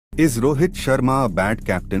Is Rohit Sharma a bad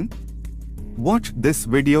captain? Watch this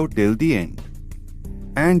video till the end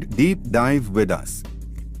and deep dive with us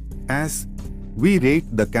as we rate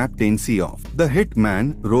the captaincy of the Hit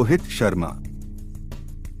Man Rohit Sharma.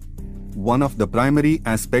 One of the primary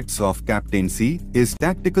aspects of captaincy is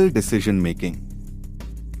tactical decision-making.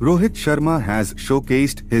 Rohit Sharma has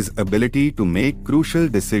showcased his ability to make crucial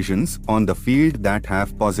decisions on the field that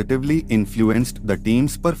have positively influenced the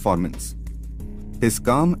team's performance. His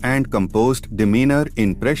calm and composed demeanor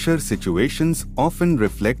in pressure situations often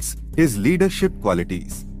reflects his leadership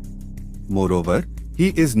qualities. Moreover, he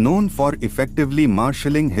is known for effectively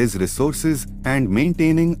marshalling his resources and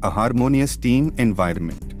maintaining a harmonious team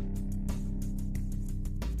environment.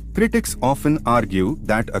 Critics often argue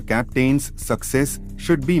that a captain's success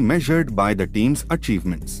should be measured by the team's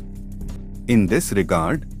achievements. In this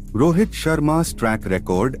regard, Rohit Sharma's track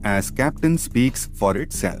record as captain speaks for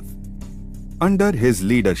itself. Under his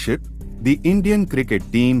leadership, the Indian cricket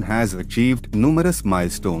team has achieved numerous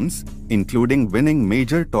milestones, including winning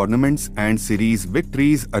major tournaments and series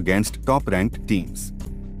victories against top-ranked teams.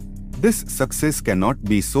 This success cannot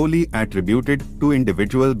be solely attributed to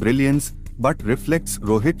individual brilliance, but reflects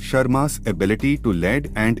Rohit Sharma's ability to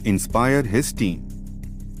lead and inspire his team.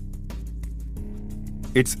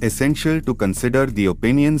 It's essential to consider the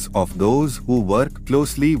opinions of those who work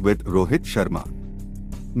closely with Rohit Sharma.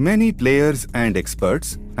 Many players and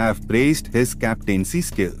experts have praised his captaincy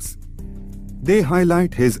skills. They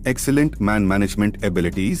highlight his excellent man-management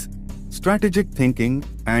abilities, strategic thinking,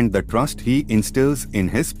 and the trust he instills in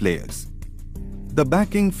his players. The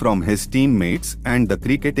backing from his teammates and the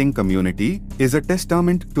cricketing community is a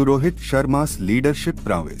testament to Rohit Sharma's leadership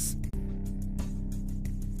prowess.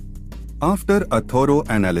 After a thorough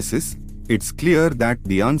analysis, it's clear that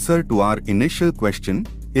the answer to our initial question,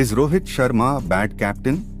 "Is Rohit Sharma a bad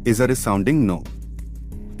captain?" is a resounding no.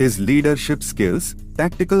 His leadership skills,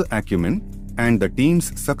 tactical acumen, and the team's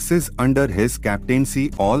success under his captaincy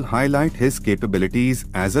all highlight his capabilities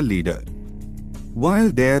as a leader. While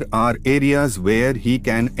there are areas where he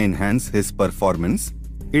can enhance his performance,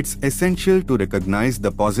 it's essential to recognize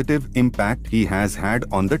the positive impact he has had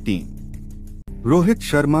on the team. Rohit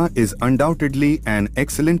Sharma is undoubtedly an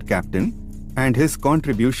excellent captain, and his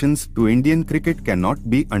contributions to Indian cricket cannot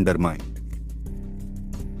be undermined.